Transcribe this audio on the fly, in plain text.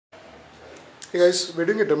Hey guys, we're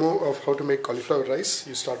doing a demo of how to make cauliflower rice.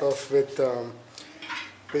 You start off with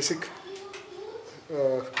basic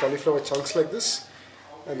cauliflower chunks like this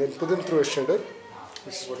and then put them through a shredder.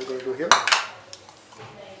 This is what we're going to do here.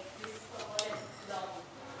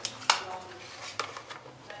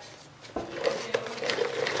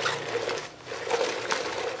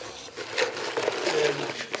 And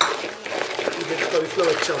you get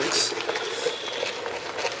cauliflower chunks.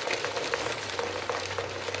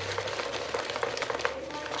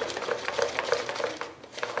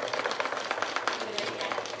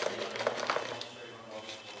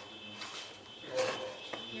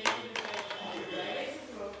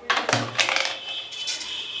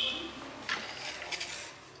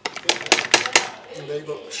 And there you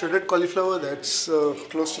go, shredded cauliflower. That's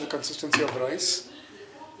close to the consistency of rice.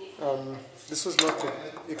 This was not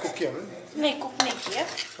cooked. ये cook किया ना? नहीं cook नहीं किया.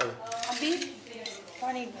 अभी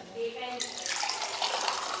पानी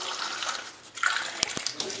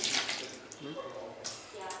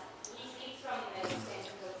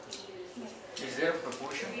Is there a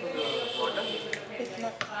proportion to the water?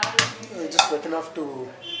 Just wet enough to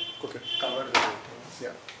cook it. Cover the weight.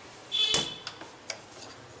 Yeah.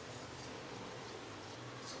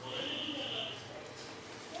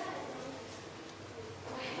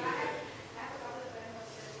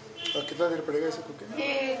 और कितना देर पड़ेगा इसे कुक करने?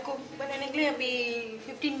 ये कुक बनाने के लिए अभी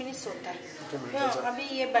 15 मिनट्स होता है. अभी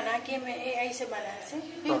ये बना के मैं ऐसे बनाया से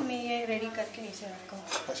फिर मैं ये रेडी करके नीचे रखूँ.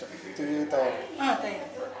 अच्छा, तो ये तैयार है? हाँ तैयार.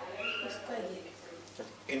 उसका ये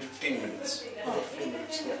In 15 minutes. 15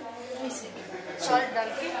 minutes, yeah. ऐसे सॉल्ट डाल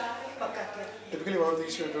के पका के. Typically, one of the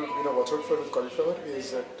things you have to watch out for with cauliflower is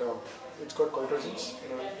that it's got goitrogens.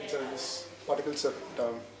 It's these particles that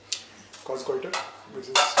cause goiter,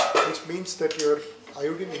 which means that your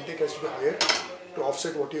iodine intake has to be higher to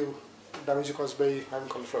offset what damage you caused by having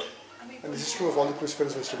cauliflower. And this is true of all the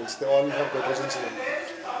cruciferous vegetables. They all have goitrogens in them.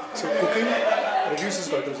 So cooking reduces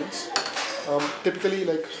goitrogens. Typically,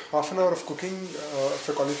 like half an hour of cooking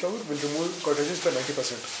for cauliflower will remove goitrogens by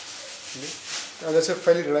 90%. Okay? And that's a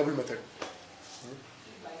fairly reliable method.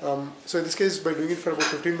 So in this case, by doing it for about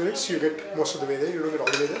 15 minutes, you get most of the way there. You don't get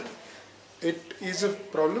all the way there. It is a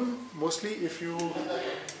problem mostly if you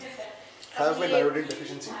have an iodine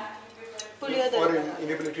deficiency or an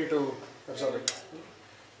inability to absorb it.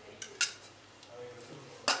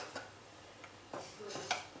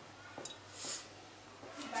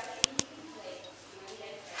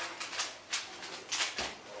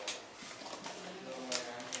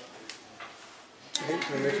 Okay,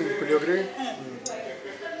 we're making Puliyogare.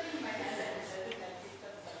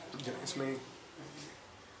 Yeah, it's my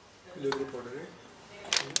Puliyogare powder.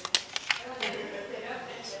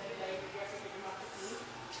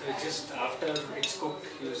 So it's just after it's cooked,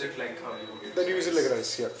 use it like how you would. Then you use it like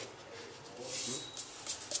rice, yeah.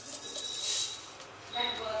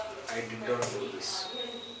 I did not know this.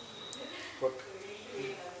 What?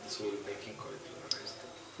 This whole making cauliflower rice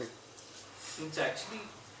thing. It's actually,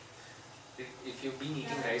 if you've been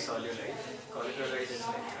eating rice all your life, cauliflower rice is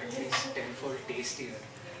like at least tenfold tastier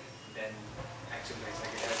than actual rice.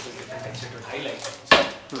 Like it has a different texture to it. I like it.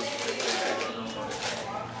 I don't know about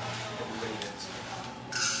everybody else.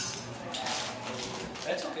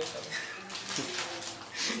 That's okay.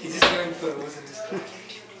 He's just going for rose in his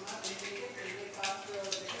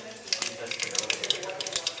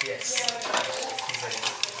Yes.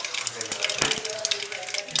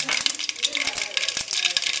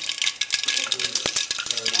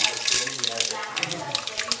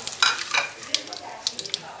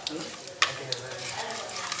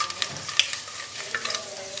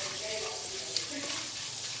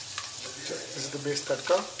 This is the base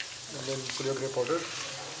tadka and then Puliyogare powder.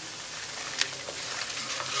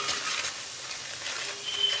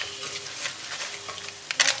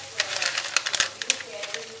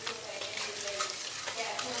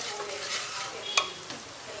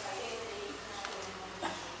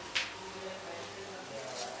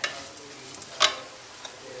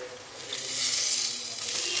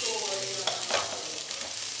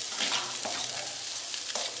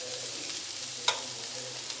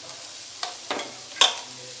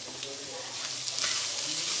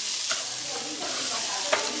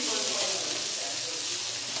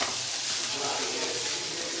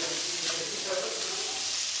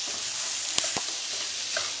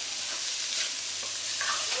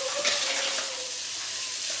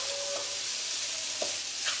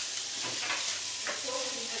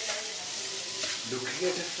 Looking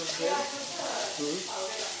at it from here,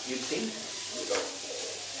 you think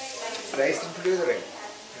rice and Puliyogare.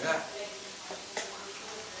 Yeah.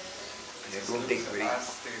 They don't take very.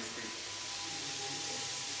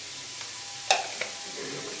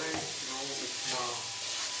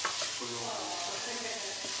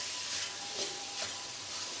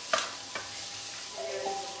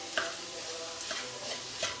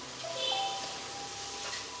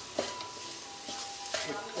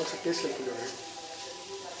 tastes like Puliyogare.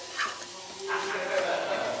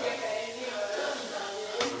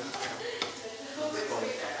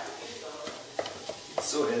 It's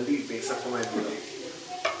so healthy, it makes up for my meal.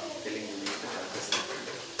 Telling you to have this.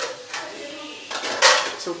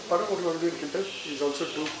 So part of what we want to do in Kilter is also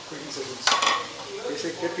do cooking sessions.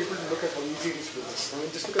 Basically get people to look at how easy it is to do this. I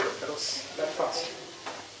mean, just look at that. That was that fast.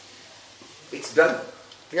 It's done.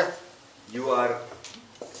 Yeah. You are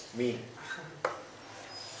me.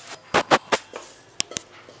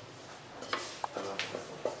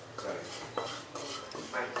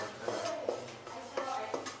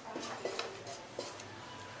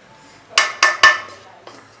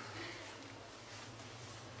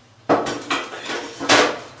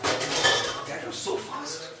 That was so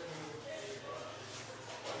fast.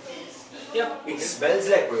 Yeah. It smells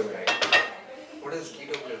like Puliyogare. What is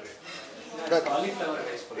keto Puliyogare? That- Cauliflower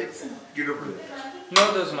rice Puliyogare. It's beautiful.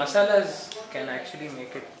 No, those masalas can actually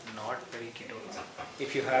make it not very keto.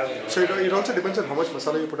 If you have. So it also depends on how much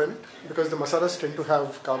masala you put in it, because the masalas tend to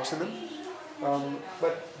have carbs in them.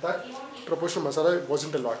 But that proportion of masala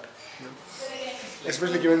wasn't a lot.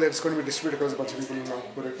 Especially given that it's going to be distributed across a bunch of people now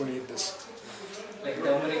who are going to eat this. Like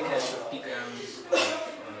turmeric has 50 grams of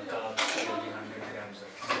carbs, maybe 100 grams of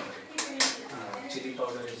chili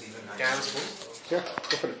powder is even higher. Can I spoon? Yeah,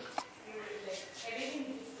 definitely.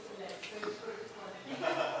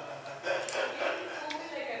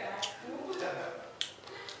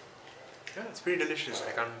 Yeah, it's pretty delicious.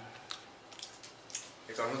 I can't.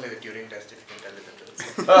 It's almost like a Turing test if you can tell the difference.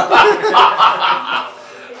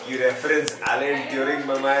 You reference Alan Turing,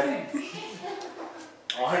 my man.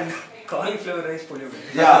 On cauliflower rice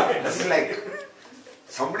Puliyogare. Yeah, this is like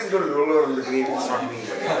somebody's going to roll over on the grave. It's not me.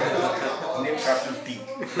 Name starts with T.